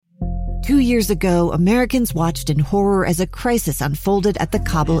2 years ago, Americans watched in horror as a crisis unfolded at the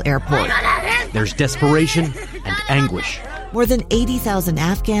Kabul airport. There's desperation and anguish. More than 80,000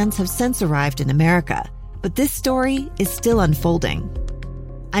 Afghans have since arrived in America, but this story is still unfolding.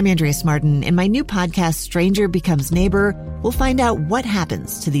 I'm Andrea Martin. In my new podcast, Stranger Becomes Neighbor, we'll find out what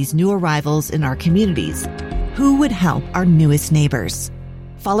happens to these new arrivals in our communities. Who would help our newest neighbors?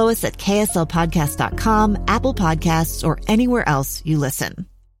 Follow us at kslpodcast.com, Apple Podcasts, or anywhere else you listen.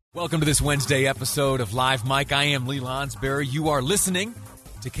 Welcome to this Wednesday episode of Live Mike. I am Lee Lonsberry. You are listening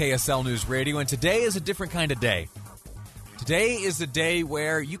to KSL News Radio, and today is a different kind of day. Today is a day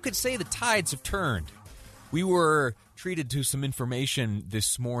where you could say the tides have turned. We were treated to some information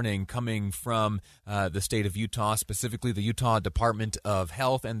this morning coming from the state of Utah, specifically the Utah Department of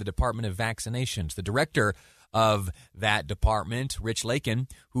Health and the Department of Vaccinations. The director of that department, Rich Lakin,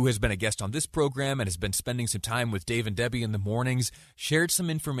 who has been a guest on this program and has been spending some time with Dave and Debbie in the mornings, shared some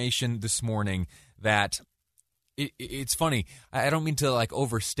information this morning that it's funny. I don't mean to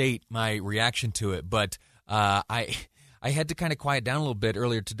overstate my reaction to it, but I had to kind of quiet down a little bit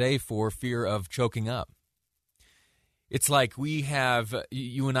earlier today for fear of choking up. It's like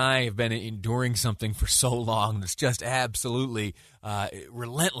you and I have been enduring something for so long that's just absolutely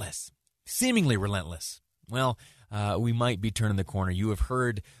relentless, seemingly relentless. Well, we might be turning the corner. You have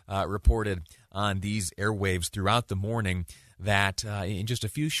heard reported on these airwaves throughout the morning that in just a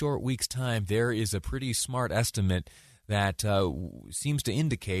few short weeks' time, there is a pretty smart estimate that seems to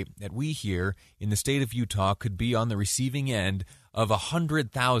indicate that we here in the state of Utah could be on the receiving end of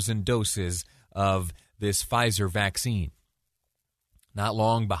 100,000 doses of this Pfizer vaccine. Not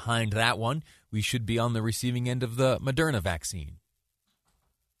long behind that one, we should be on the receiving end of the Moderna vaccine.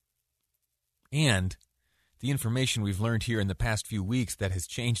 And the information we've learned here in the past few weeks that has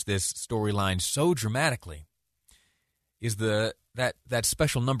changed this storyline so dramatically is that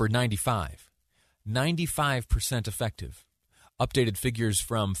special number 95. 95% effective. Updated figures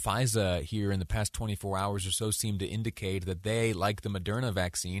from Pfizer here in the past 24 hours or so seem to indicate that they, like the Moderna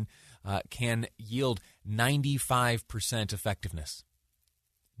vaccine, can yield 95% effectiveness.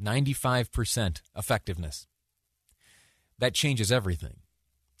 95% effectiveness. That changes everything.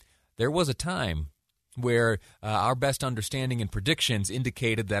 There was a time where our best understanding and predictions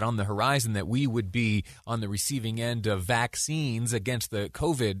indicated that on the horizon that we would be on the receiving end of vaccines against the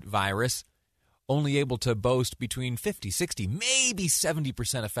COVID virus, only able to boast between 50, 60, maybe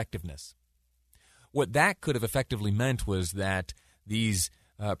 70% effectiveness. What that could have effectively meant was that these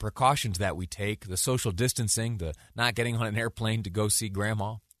precautions that we take, the social distancing, the not getting on an airplane to go see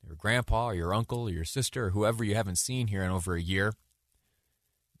grandma, or grandpa, or your uncle, or your sister, or whoever you haven't seen here in over a year,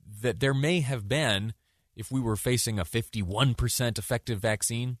 that there may have been, if we were facing a 51% effective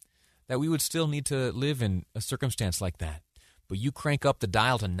vaccine, that we would still need to live in a circumstance like that. But you crank up the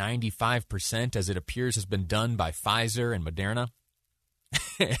dial to 95%, as it appears has been done by Pfizer and Moderna,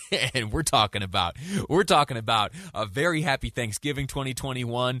 and we're talking about a very happy Thanksgiving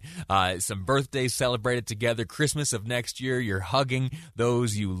 2021, some birthdays celebrated together, Christmas of next year. You're hugging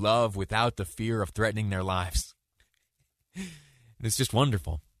those you love without the fear of threatening their lives. And it's just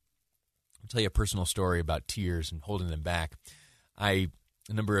wonderful. I'll tell you a personal story about tears and holding them back. A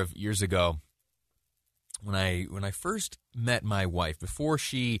number of years ago, when I first met my wife, before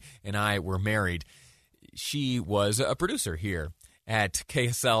she and I were married, she was a producer here at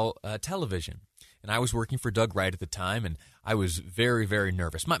KSL Television. And I was working for Doug Wright at the time, and I was very, very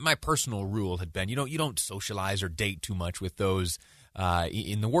nervous. My personal rule had been, you don't socialize or date too much with those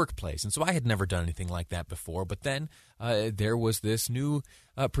in the workplace. And so I had never done anything like that before. But then there was this new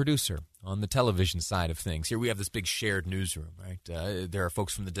producer on the television side of things. Here we have this big shared newsroom, right? There are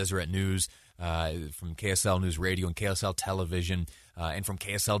folks from the Deseret News, from KSL News Radio and KSL Television, and from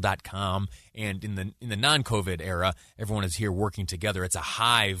KSL.com. And in the non-COVID era, everyone is here working together. It's a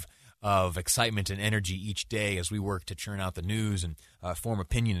hive of excitement and energy each day as we work to churn out the news and form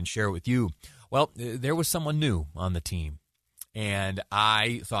opinion and share it with you. Well, there was someone new on the team. And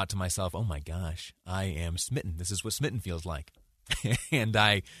I thought to myself, oh my gosh, I am smitten. This is what smitten feels like. And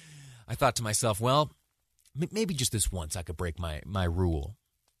I thought to myself, well, maybe just this once I could break my rule.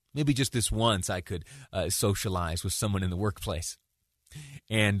 Maybe just this once I could socialize with someone in the workplace.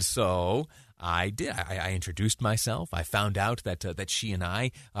 And so I did. I introduced myself. I found out that she and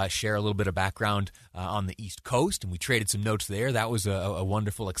I share a little bit of background on the East Coast, and we traded some notes there. That was a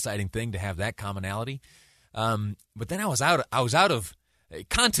wonderful, exciting thing to have that commonality. But then I was out of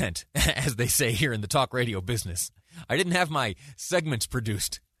content, as they say here in the talk radio business. I didn't have my segments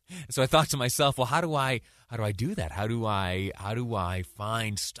produced. So I thought to myself, well, how do I do that? How do I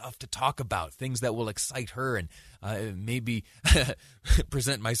find stuff to talk about, things that will excite her and maybe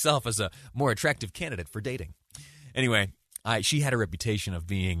present myself as a more attractive candidate for dating? Anyway, she had a reputation of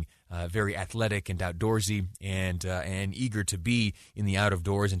being very athletic and outdoorsy and eager to be in the out of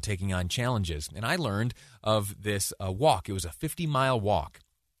doors and taking on challenges. And I learned of this walk. It was a 50-mile walk.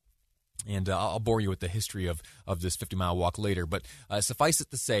 And I'll bore you with the history of this 50-mile walk later. But suffice it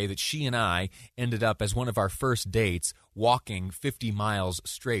to say that she and I ended up, as one of our first dates, walking 50 miles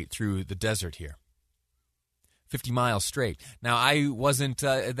straight through the desert here. 50 miles straight. Now, I wasn't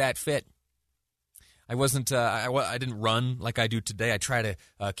that fit. I wasn't. I didn't run like I do today. I try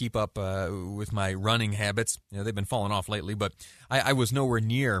to keep up with my running habits. They've been falling off lately, but I was nowhere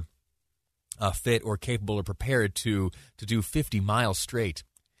near fit or capable or prepared to do 50 miles straight.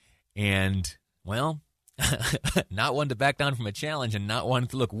 And, well, not one to back down from a challenge and not one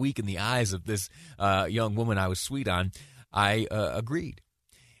to look weak in the eyes of this young woman I was sweet on. I agreed.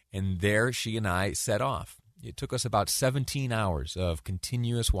 And there she and I set off. It took us about 17 hours of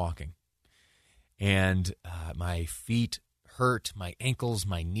continuous walking. And my feet hurt, my ankles,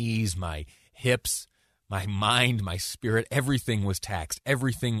 my knees, my hips, my mind, my spirit, everything was taxed.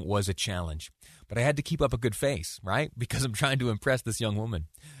 Everything was a challenge. But I had to keep up a good face, right? Because I'm trying to impress this young woman.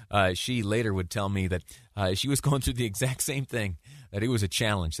 She later would tell me that she was going through the exact same thing, that it was a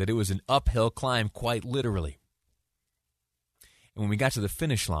challenge, that it was an uphill climb, quite literally. And when we got to the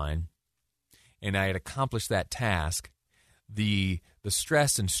finish line, and I had accomplished that task, the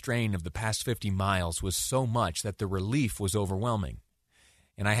stress and strain of the past 50 miles was so much that the relief was overwhelming.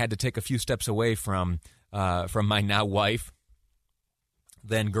 And I had to take a few steps away from my now wife,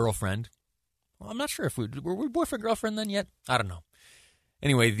 then girlfriend. Well, I'm not sure if were we boyfriend, girlfriend then yet? I don't know.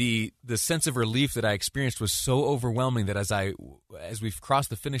 Anyway, the sense of relief that I experienced was so overwhelming that as we've crossed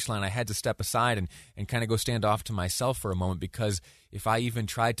the finish line, I had to step aside and kind of go stand off to myself for a moment, because if I even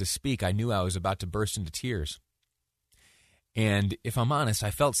tried to speak, I knew I was about to burst into tears. And if I'm honest,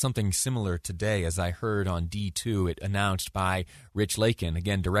 I felt something similar today as I heard on D2 it announced by Rich Lakin,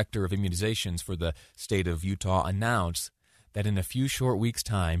 again, Director of Immunizations for the state of Utah, announce that in a few short weeks'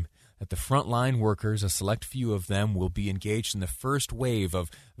 time, that the frontline workers, a select few of them, will be engaged in the first wave of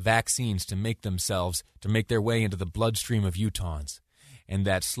vaccines to make their way into the bloodstream of Utahns. And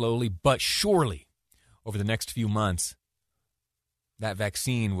that slowly but surely, over the next few months, that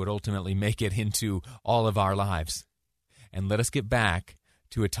vaccine would ultimately make it into all of our lives. And let us get back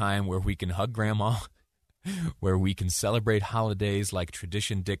to a time where we can hug grandma, where we can celebrate holidays like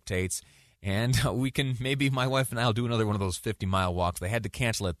tradition dictates, and we can, maybe my wife and I will do another one of those 50-mile walks. They had to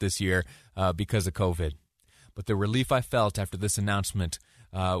cancel it this year because of COVID. But the relief I felt after this announcement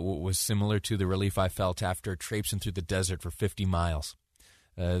was similar to the relief I felt after traipsing through the desert for 50 miles.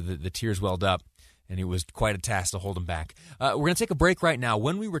 The tears welled up, and it was quite a task to hold them back. We're going to take a break right now.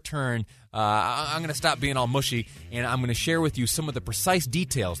 When we return, I'm going to stop being all mushy, and I'm going to share with you some of the precise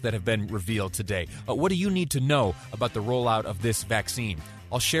details that have been revealed today. What do you need to know about the rollout of this vaccine?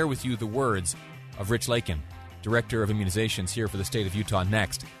 I'll share with you the words of Rich Lakin, Director of Immunizations here for the state of Utah,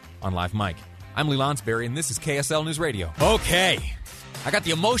 next on Live Mike. I'm Lee Lonsberry, and this is KSL News Radio. Okay, I got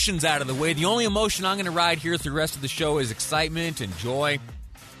the emotions out of the way. The only emotion I'm going to ride here through the rest of the show is excitement and joy.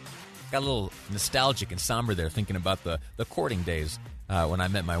 Got a little nostalgic and somber there thinking about the courting days when I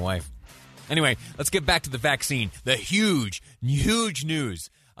met my wife. Anyway, let's get back to the vaccine. The huge news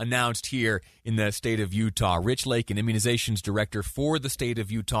announced here in the state of Utah. Rich Lakin, Immunizations Director for the state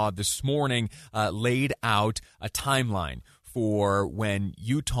of Utah, this morning laid out a timeline for when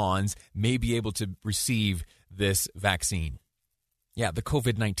Utahns may be able to receive this vaccine. Yeah, the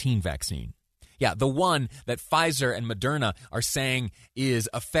COVID-19 vaccine. Yeah, the one that Pfizer and Moderna are saying is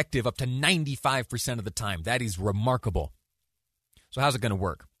effective up to 95% of the time. That is remarkable. So how's it going to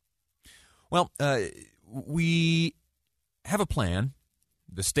work? Well, we have a plan.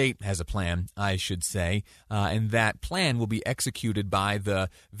 The state has a plan, I should say, and that plan will be executed by the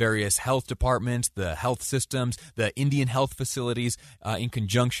various health departments, the health systems, the Indian health facilities, in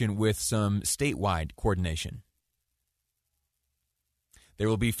conjunction with some statewide coordination. There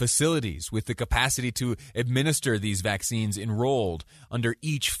will be facilities with the capacity to administer these vaccines enrolled under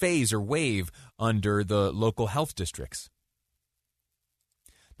each phase or wave under the local health districts.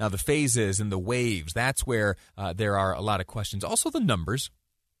 Now, the phases and the waves, that's where there are a lot of questions. Also, the numbers.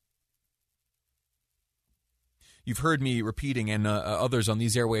 You've heard me repeating, and others on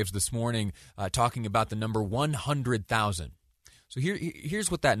these airwaves this morning, talking about the number 100,000. So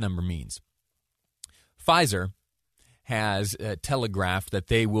here's what that number means. Pfizer has telegraphed that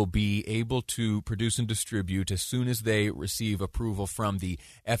they will be able to produce and distribute, as soon as they receive approval from the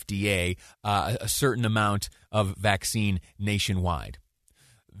FDA, a certain amount of vaccine nationwide.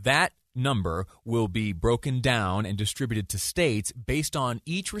 That number will be broken down and distributed to states based on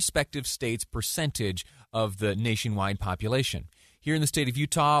each respective state's percentage of the nationwide population. Here in the state of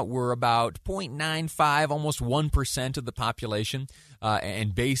Utah, we're about 0.95, almost 1% of the population.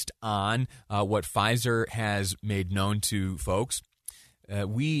 And based on what Pfizer has made known to folks,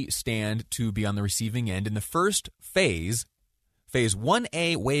 we stand to be on the receiving end in the first phase, Phase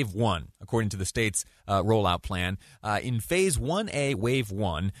 1A, Wave 1, according to the state's rollout plan. In Phase 1A, Wave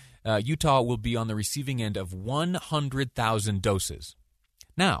 1, Utah will be on the receiving end of 100,000 doses.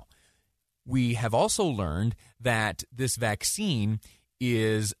 Now, we have also learned that this vaccine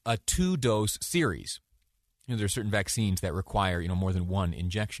is a 2-dose series. There are certain vaccines that require, more than one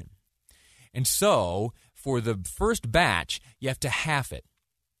injection. And so, for the first batch, you have to half it,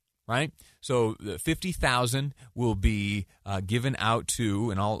 right? So, 50,000 will be given out to,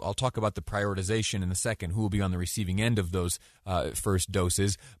 and I'll talk about the prioritization in a second, who will be on the receiving end of those first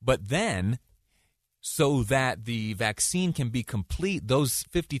doses. But then, so that the vaccine can be complete, those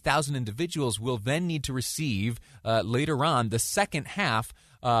 50,000 individuals will then need to receive later on the second half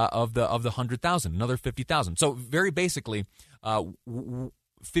of the 100,000, another 50,000. So very basically,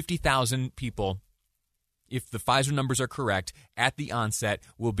 50,000 people, if the Pfizer numbers are correct, at the onset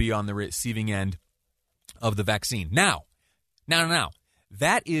will be on the receiving end of the vaccine. Now,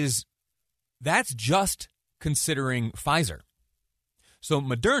 that's just considering Pfizer. So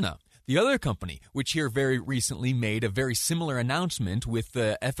Moderna, the other company, which here very recently made a very similar announcement with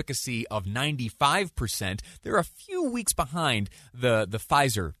the efficacy of 95%, they're a few weeks behind the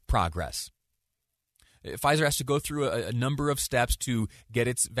Pfizer progress. Pfizer has to go through a number of steps to get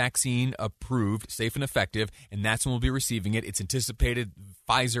its vaccine approved, safe and effective, and that's when we'll be receiving it. It's anticipated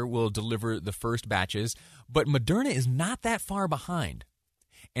Pfizer will deliver the first batches, but Moderna is not that far behind.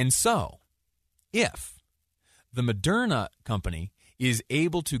 And so, if the Moderna company is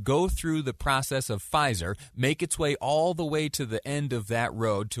able to go through the process of Pfizer, make its way all the way to the end of that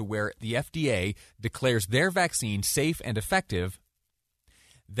road to where the FDA declares their vaccine safe and effective,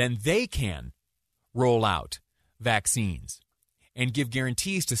 then they can roll out vaccines and give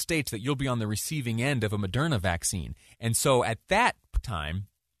guarantees to states that you'll be on the receiving end of a Moderna vaccine. And so at that time,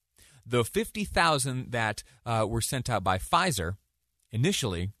 the 50,000 that were sent out by Pfizer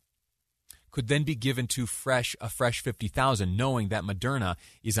initially could then be given to a fresh 50,000, knowing that Moderna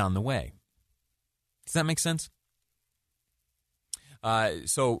is on the way. Does that make sense?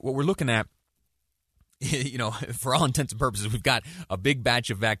 So what we're looking at, for all intents and purposes, we've got a big batch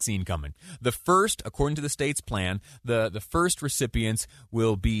of vaccine coming. The first, according to the state's plan, the first recipients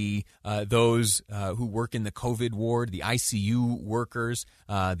will be those who work in the COVID ward, the ICU workers,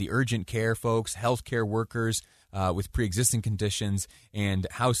 the urgent care folks, healthcare workers with pre-existing conditions, and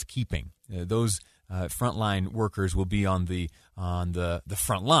housekeeping. Those frontline workers will be on the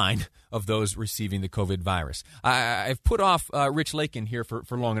front line of those receiving the COVID virus. I've put off Rich Lakin here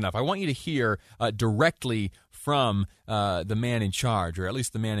for long enough. I want you to hear directly from the man in charge, or at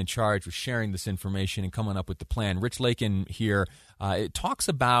least the man in charge was sharing this information and coming up with the plan. Rich Lakin here talks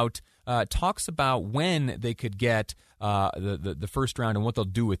about when they could get the first round and what they'll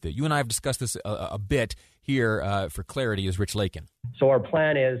do with it. You and I have discussed this a bit here for clarity as Rich Lakin. So our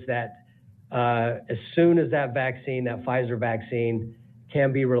plan is that as soon as that Pfizer vaccine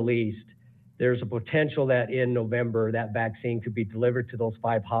can be released, there's a potential that in November that vaccine could be delivered to those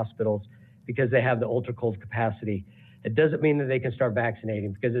 5 hospitals because they have the ultra-cold capacity. It doesn't mean that they can start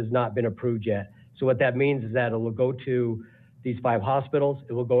vaccinating because it's not been approved yet. So what that means is that it will go to these 5 hospitals,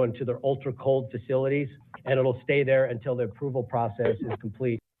 it will go into their ultra-cold facilities, and it'll stay there until the approval process is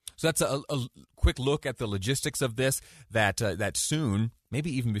complete. So that's a quick look at the logistics of this, that soon, maybe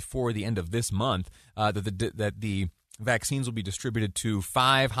even before the end of this month, that the vaccines will be distributed to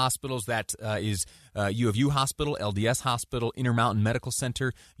 5 hospitals. That is U of U Hospital, LDS Hospital, Intermountain Medical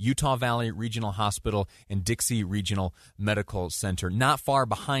Center, Utah Valley Regional Hospital, and Dixie Regional Medical Center. Not far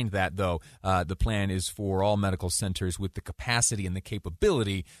behind that, though, the plan is for all medical centers with the capacity and the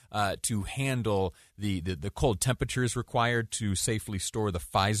capability to handle the cold temperatures required to safely store the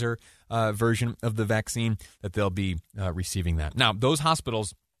Pfizer version of the vaccine, that they'll be receiving that. Now, those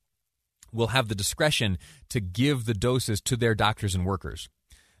hospitals will have the discretion to give the doses to their doctors and workers.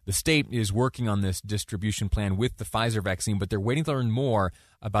 The state is working on this distribution plan with the Pfizer vaccine, but they're waiting to learn more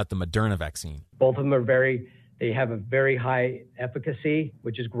about the Moderna vaccine. Both of them they have a very high efficacy,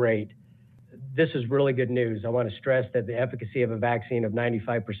 which is great. This is really good news. I want to stress that the efficacy of a vaccine of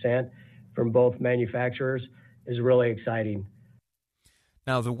 95% from both manufacturers is really exciting.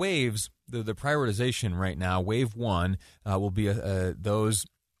 Now, the waves, the prioritization right now, wave 1 will be those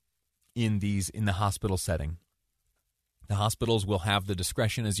in the hospital setting. The hospitals will have the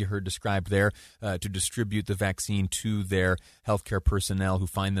discretion, as you heard described there, to distribute the vaccine to their healthcare personnel who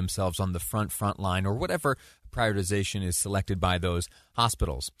find themselves on the front line, or whatever prioritization is selected by those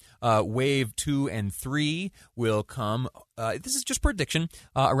hospitals. Wave 2 and 3 will come, this is just prediction,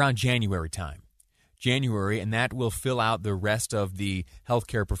 around January time. And that will fill out the rest of the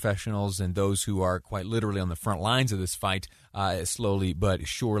healthcare professionals and those who are quite literally on the front lines of this fight, slowly but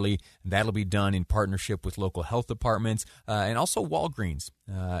surely. That'll be done in partnership with local health departments, and also Walgreens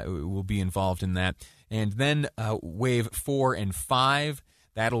will be involved in that. And then wave 4 and 5,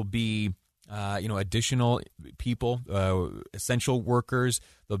 that'll be additional people, essential workers.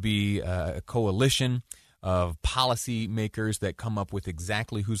 There'll be a coalition of policy makers that come up with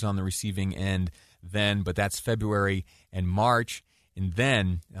exactly who's on the receiving end then, but that's February and March. And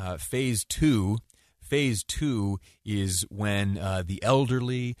then phase 2 is when the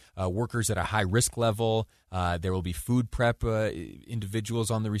elderly, workers at a high risk level, there will be food prep individuals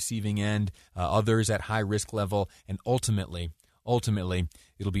on the receiving end, others at high risk level, and ultimately,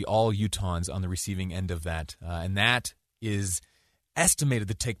 it'll be all Utahns on the receiving end of that. And that is estimated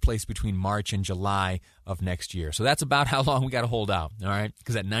to take place between March and July of next year. So that's about how long we got to hold out, all right?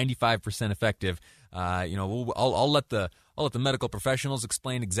 Because at 95% effective, I'll let the medical professionals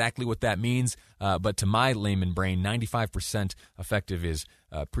explain exactly what that means. But to my layman brain, 95% effective is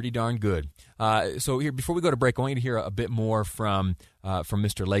pretty darn good. So here, before we go to break, I want you to hear a bit more from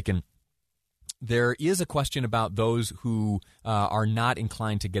Mr. Lakin. There is a question about those who are not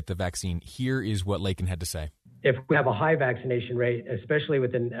inclined to get the vaccine. Here is what Lakin had to say. If we have a high vaccination rate, especially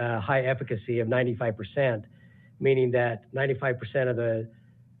with a high efficacy of 95%, meaning that 95%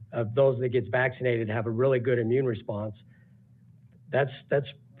 of those that gets vaccinated have a really good immune response, that's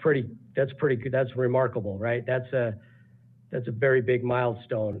pretty good. That's remarkable, right? That's a very big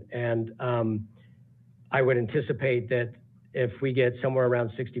milestone, and I would anticipate that if we get somewhere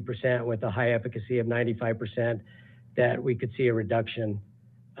around 60% with a high efficacy of 95%, that we could see a reduction,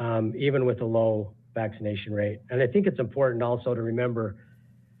 even with a low vaccination rate. And I think it's important also to remember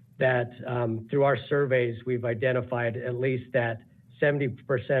that through our surveys, we've identified at least that 70%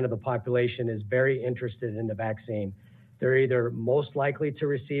 of the population is very interested in the vaccine. They're either most likely to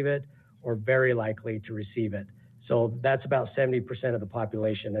receive it or very likely to receive it. So that's about 70% of the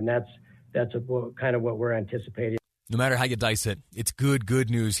population, and that's kind of what we're anticipating. No matter how you dice it, it's good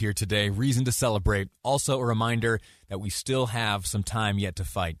news here today. Reason to celebrate. Also a reminder that we still have some time yet to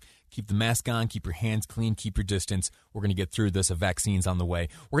fight. Keep the mask on, keep your hands clean, keep your distance. We're going to get through this. A vaccine's on the way.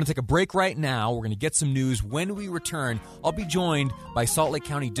 We're going to take a break right now. We're going to get some news. When we return, I'll be joined by Salt Lake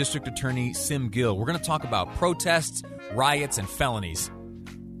County District Attorney Sim Gill. We're going to talk about protests, riots, and felonies.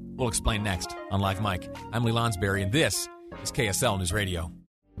 We'll explain next on Live Mike. I'm Lee Lonsberry, and this is KSL News Radio.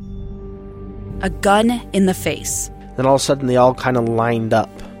 A gun in the face. Then all of a sudden, they all kind of lined up.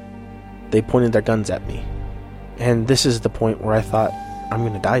 They pointed their guns at me. And this is the point where I thought, I'm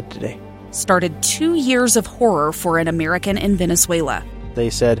going to die today. Started 2 years of horror for an American in Venezuela. They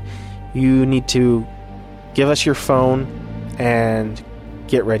said, you need to give us your phone and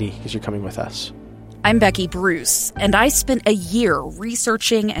get ready because you're coming with us. I'm Becky Bruce, and I spent a year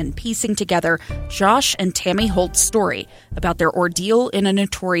researching and piecing together Josh and Tammy Holt's story about their ordeal in a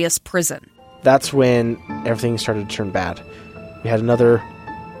notorious prison. That's when everything started to turn bad. We had another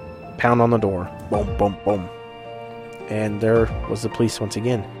pound on the door. Boom, boom, boom. And there was the police once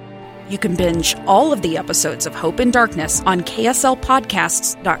again. You can binge all of the episodes of Hope and Darkness on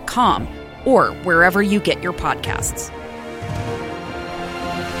KSLPodcasts.com or wherever you get your podcasts.